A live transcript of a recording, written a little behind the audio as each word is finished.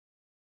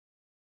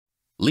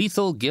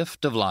Lethal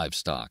gift of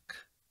livestock.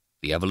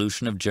 The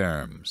evolution of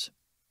germs.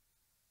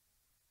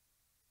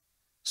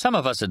 Some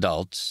of us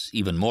adults,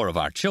 even more of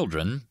our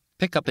children,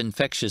 pick up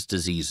infectious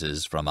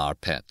diseases from our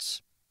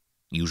pets.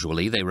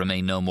 Usually they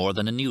remain no more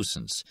than a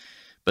nuisance,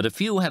 but a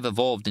few have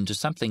evolved into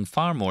something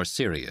far more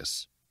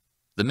serious.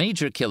 The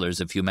major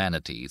killers of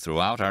humanity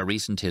throughout our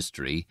recent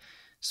history,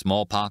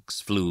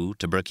 smallpox, flu,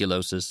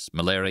 tuberculosis,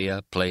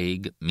 malaria,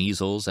 plague,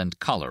 measles, and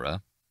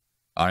cholera,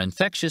 are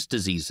infectious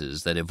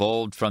diseases that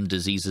evolved from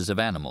diseases of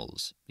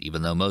animals,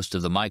 even though most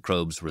of the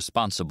microbes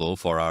responsible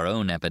for our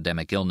own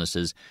epidemic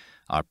illnesses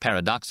are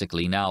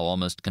paradoxically now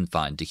almost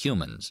confined to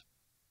humans.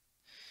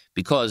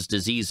 Because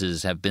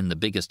diseases have been the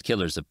biggest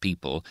killers of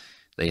people,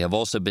 they have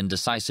also been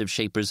decisive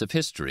shapers of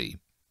history.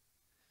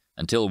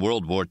 Until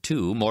World War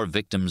II, more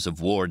victims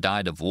of war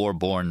died of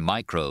war-borne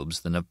microbes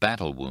than of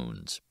battle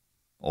wounds.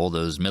 All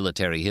those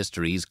military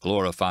histories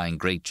glorifying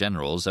great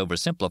generals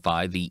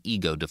oversimplify the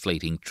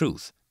ego-deflating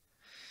truth.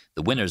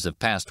 The winners of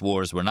past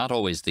wars were not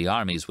always the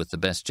armies with the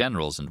best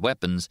generals and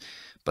weapons,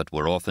 but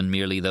were often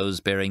merely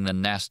those bearing the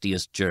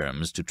nastiest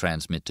germs to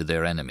transmit to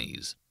their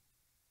enemies.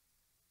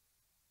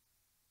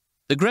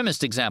 The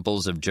grimmest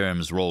examples of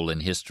germs' role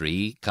in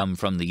history come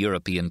from the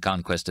European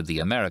conquest of the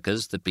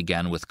Americas that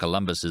began with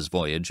Columbus's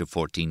voyage of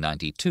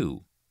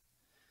 1492.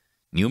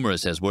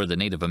 Numerous as were the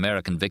Native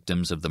American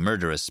victims of the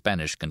murderous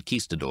Spanish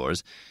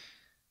conquistadors,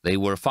 they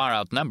were far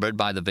outnumbered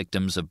by the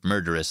victims of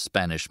murderous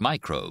Spanish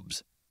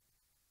microbes.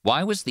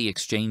 Why was the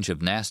exchange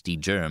of nasty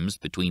germs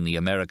between the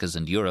Americas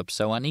and Europe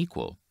so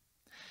unequal?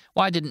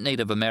 Why didn't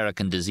Native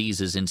American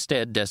diseases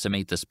instead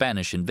decimate the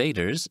Spanish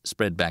invaders,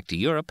 spread back to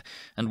Europe,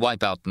 and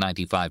wipe out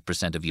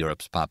 95% of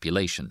Europe's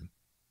population?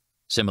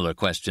 Similar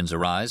questions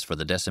arise for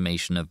the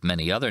decimation of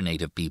many other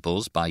native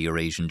peoples by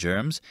Eurasian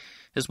germs,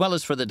 as well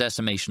as for the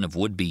decimation of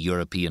would-be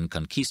European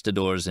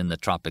conquistadors in the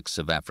tropics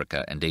of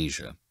Africa and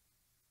Asia.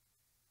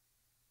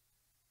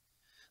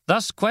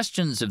 Thus,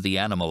 questions of the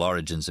animal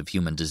origins of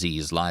human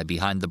disease lie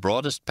behind the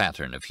broadest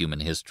pattern of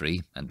human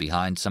history and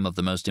behind some of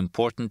the most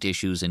important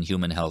issues in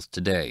human health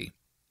today.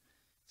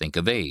 Think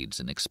of AIDS,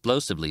 an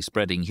explosively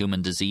spreading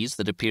human disease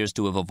that appears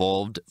to have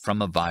evolved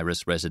from a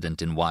virus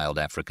resident in wild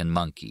African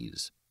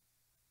monkeys.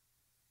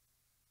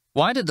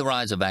 Why did the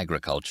rise of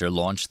agriculture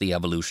launch the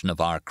evolution of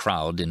our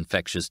crowd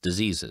infectious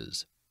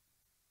diseases?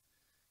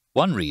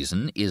 One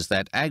reason is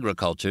that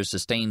agriculture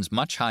sustains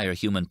much higher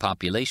human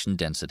population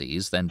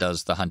densities than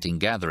does the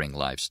hunting-gathering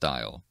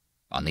lifestyle,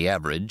 on the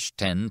average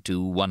 10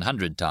 to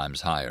 100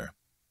 times higher.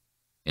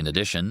 In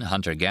addition,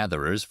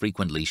 hunter-gatherers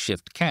frequently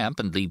shift camp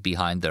and leave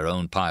behind their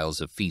own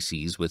piles of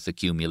feces with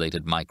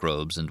accumulated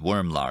microbes and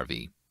worm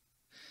larvae.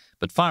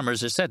 But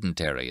farmers are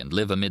sedentary and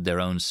live amid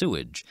their own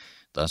sewage,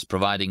 thus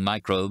providing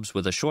microbes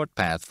with a short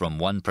path from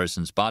one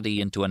person's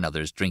body into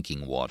another's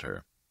drinking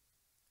water.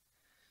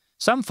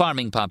 Some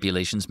farming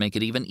populations make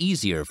it even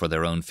easier for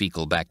their own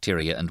fecal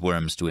bacteria and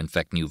worms to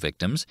infect new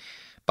victims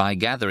by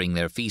gathering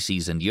their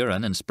feces and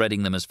urine and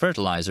spreading them as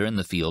fertilizer in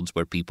the fields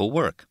where people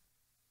work.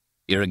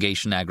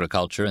 Irrigation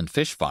agriculture and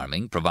fish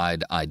farming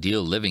provide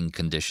ideal living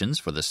conditions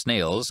for the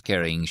snails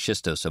carrying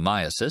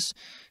schistosomiasis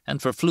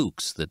and for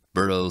flukes that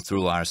burrow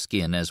through our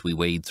skin as we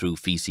wade through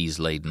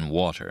feces-laden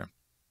water.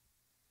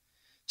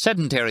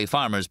 Sedentary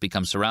farmers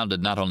become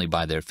surrounded not only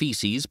by their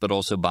feces, but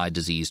also by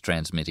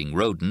disease-transmitting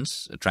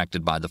rodents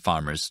attracted by the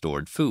farmers'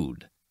 stored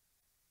food.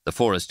 The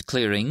forest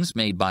clearings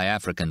made by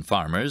African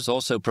farmers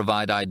also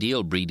provide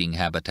ideal breeding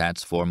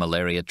habitats for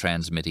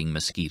malaria-transmitting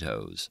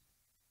mosquitoes.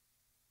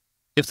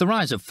 If the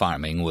rise of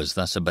farming was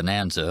thus a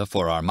bonanza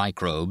for our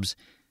microbes,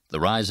 the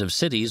rise of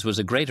cities was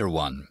a greater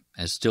one,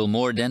 as still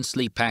more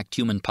densely packed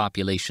human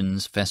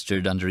populations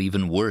festered under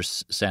even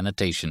worse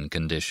sanitation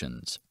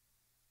conditions.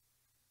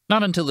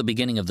 Not until the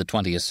beginning of the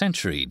 20th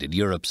century did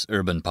Europe's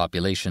urban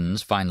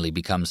populations finally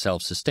become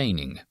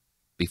self-sustaining.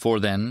 Before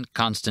then,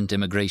 constant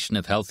immigration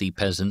of healthy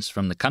peasants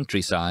from the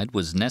countryside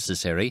was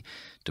necessary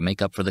to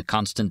make up for the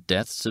constant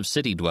deaths of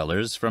city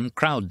dwellers from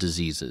crowd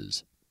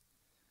diseases.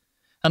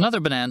 Another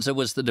bonanza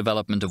was the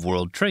development of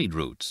world trade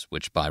routes,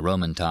 which by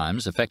Roman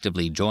times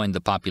effectively joined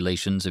the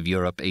populations of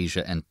Europe,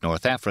 Asia, and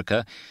North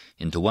Africa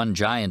into one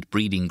giant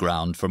breeding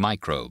ground for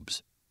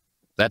microbes.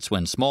 That's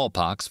when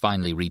smallpox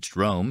finally reached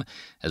Rome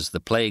as the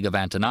plague of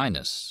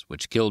Antoninus,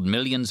 which killed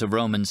millions of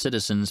Roman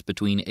citizens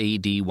between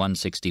AD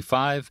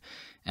 165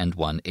 and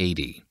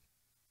 180.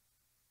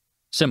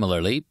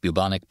 Similarly,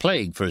 bubonic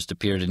plague first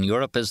appeared in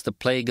Europe as the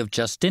plague of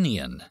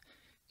Justinian,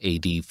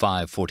 AD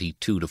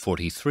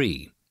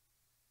 542-43.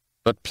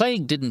 But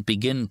plague didn't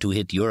begin to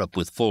hit Europe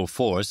with full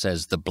force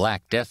as the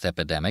Black Death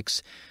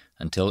epidemics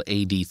until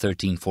AD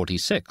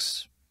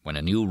 1346. When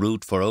a new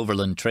route for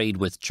overland trade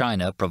with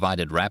China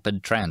provided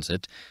rapid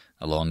transit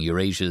along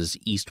Eurasia's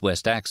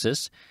east-west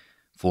axis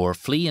for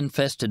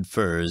flea-infested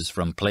furs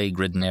from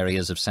plague-ridden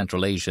areas of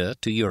Central Asia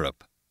to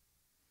Europe.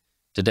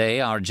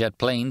 Today, our jet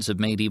planes have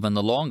made even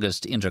the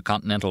longest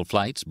intercontinental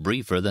flights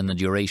briefer than the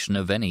duration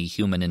of any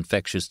human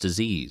infectious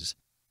disease.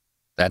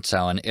 That's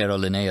how an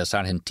Aerolíneas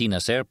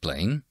Argentinas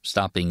airplane,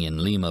 stopping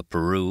in Lima,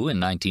 Peru in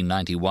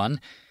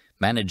 1991,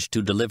 managed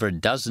to deliver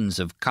dozens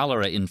of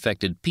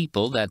cholera-infected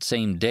people that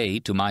same day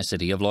to my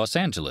city of Los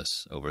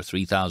Angeles, over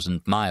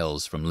 3,000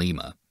 miles from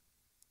Lima.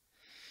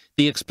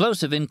 The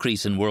explosive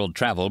increase in world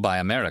travel by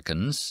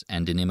Americans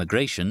and in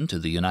immigration to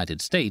the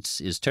United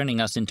States is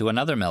turning us into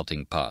another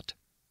melting pot,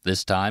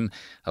 this time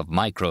of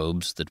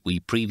microbes that we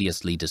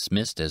previously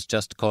dismissed as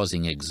just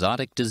causing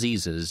exotic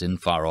diseases in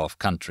far-off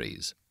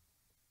countries.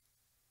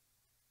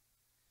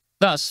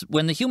 Thus,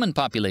 when the human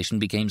population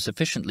became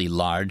sufficiently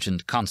large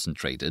and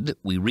concentrated,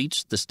 we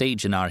reached the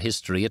stage in our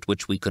history at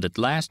which we could at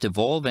last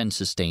evolve and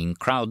sustain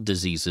crowd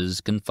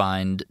diseases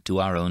confined to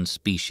our own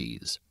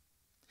species.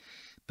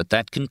 But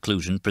that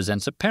conclusion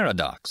presents a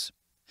paradox.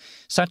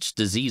 Such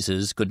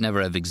diseases could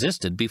never have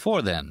existed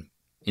before then.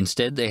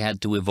 Instead, they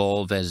had to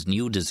evolve as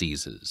new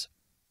diseases.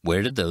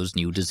 Where did those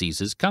new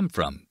diseases come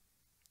from?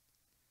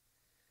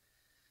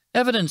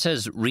 Evidence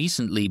has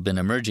recently been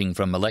emerging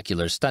from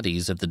molecular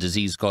studies of the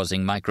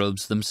disease-causing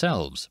microbes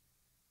themselves.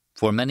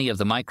 For many of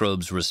the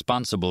microbes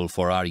responsible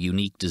for our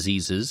unique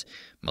diseases,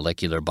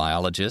 molecular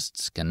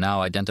biologists can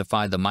now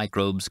identify the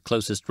microbes'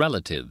 closest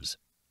relatives.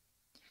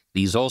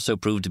 These also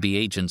prove to be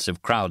agents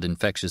of crowd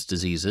infectious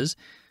diseases,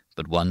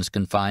 but ones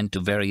confined to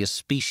various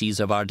species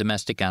of our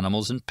domestic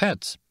animals and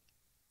pets.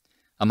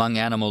 Among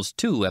animals,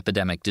 too,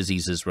 epidemic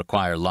diseases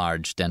require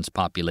large, dense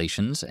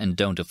populations and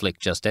don't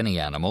afflict just any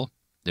animal.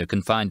 They're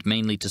confined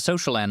mainly to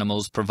social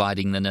animals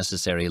providing the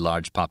necessary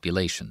large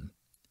population.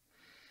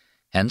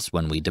 Hence,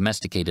 when we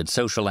domesticated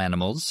social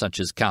animals, such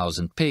as cows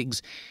and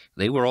pigs,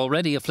 they were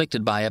already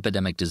afflicted by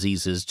epidemic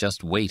diseases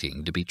just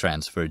waiting to be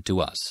transferred to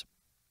us.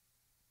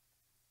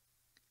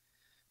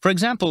 For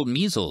example,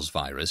 measles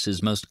virus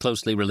is most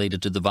closely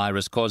related to the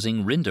virus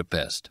causing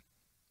rinderpest.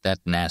 That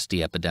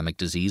nasty epidemic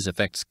disease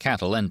affects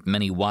cattle and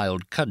many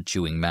wild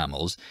cud-chewing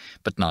mammals,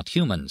 but not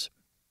humans.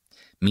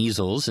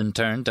 Measles, in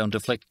turn, don't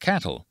afflict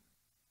cattle.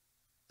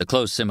 The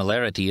close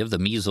similarity of the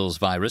measles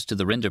virus to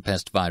the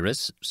rinderpest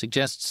virus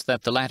suggests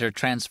that the latter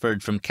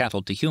transferred from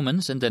cattle to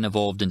humans and then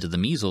evolved into the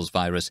measles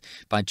virus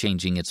by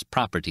changing its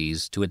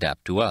properties to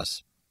adapt to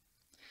us.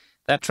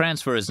 That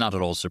transfer is not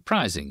at all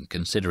surprising,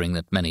 considering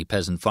that many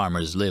peasant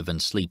farmers live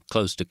and sleep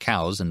close to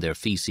cows and their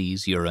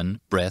feces, urine,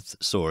 breath,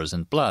 sores,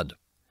 and blood.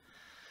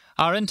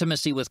 Our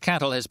intimacy with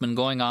cattle has been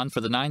going on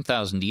for the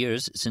 9,000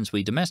 years since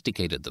we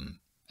domesticated them,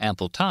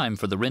 ample time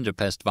for the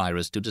rinderpest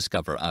virus to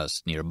discover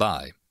us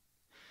nearby.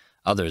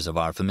 Others of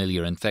our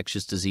familiar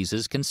infectious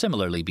diseases can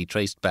similarly be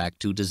traced back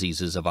to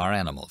diseases of our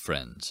animal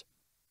friends.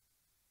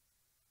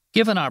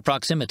 Given our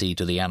proximity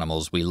to the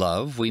animals we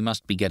love, we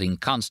must be getting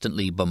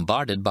constantly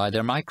bombarded by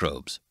their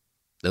microbes.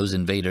 Those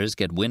invaders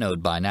get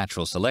winnowed by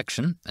natural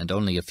selection, and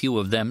only a few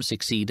of them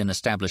succeed in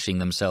establishing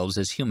themselves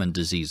as human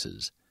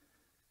diseases.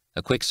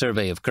 A quick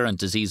survey of current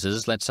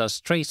diseases lets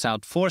us trace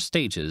out 4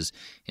 stages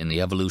in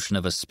the evolution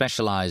of a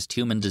specialized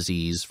human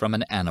disease from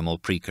an animal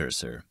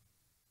precursor.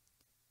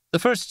 The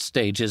first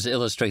stage is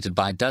illustrated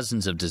by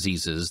dozens of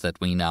diseases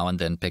that we now and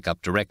then pick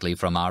up directly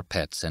from our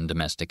pets and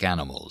domestic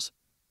animals.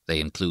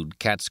 They include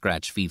cat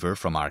scratch fever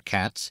from our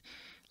cats,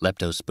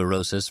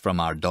 leptospirosis from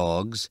our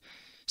dogs,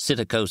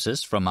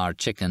 psittacosis from our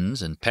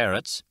chickens and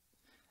parrots,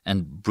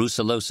 and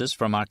brucellosis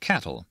from our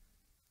cattle.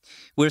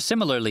 We're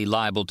similarly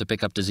liable to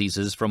pick up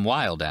diseases from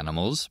wild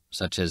animals,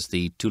 such as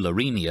the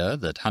tularemia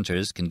that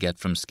hunters can get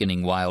from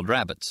skinning wild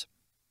rabbits.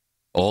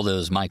 All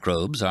those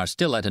microbes are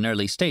still at an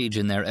early stage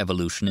in their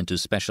evolution into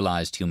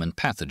specialized human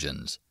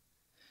pathogens.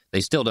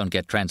 They still don't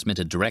get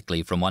transmitted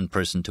directly from one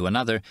person to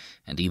another,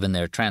 and even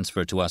their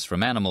transfer to us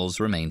from animals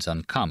remains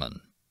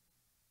uncommon.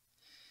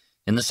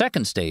 In the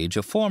second stage,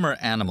 a former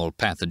animal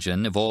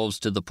pathogen evolves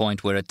to the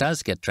point where it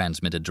does get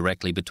transmitted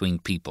directly between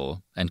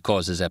people and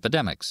causes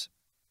epidemics.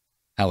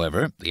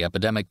 However, the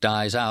epidemic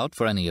dies out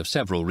for any of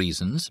several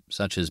reasons,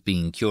 such as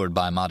being cured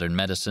by modern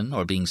medicine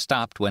or being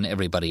stopped when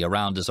everybody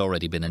around has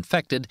already been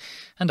infected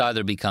and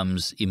either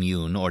becomes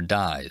immune or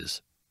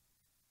dies.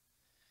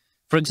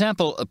 For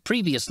example, a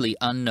previously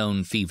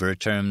unknown fever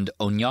termed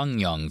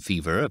Onyongyong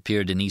fever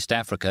appeared in East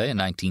Africa in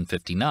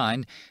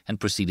 1959 and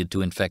proceeded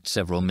to infect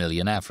several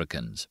million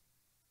Africans.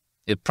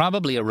 It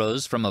probably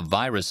arose from a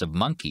virus of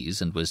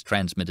monkeys and was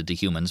transmitted to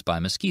humans by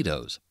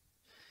mosquitoes.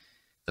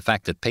 The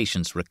fact that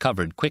patients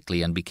recovered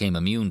quickly and became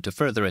immune to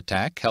further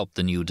attack helped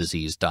the new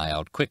disease die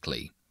out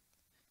quickly.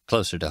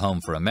 Closer to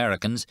home for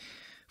Americans,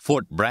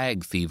 Fort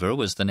Bragg fever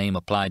was the name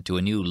applied to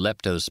a new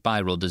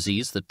leptospiral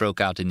disease that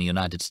broke out in the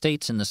United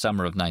States in the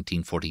summer of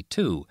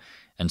 1942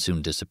 and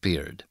soon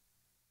disappeared.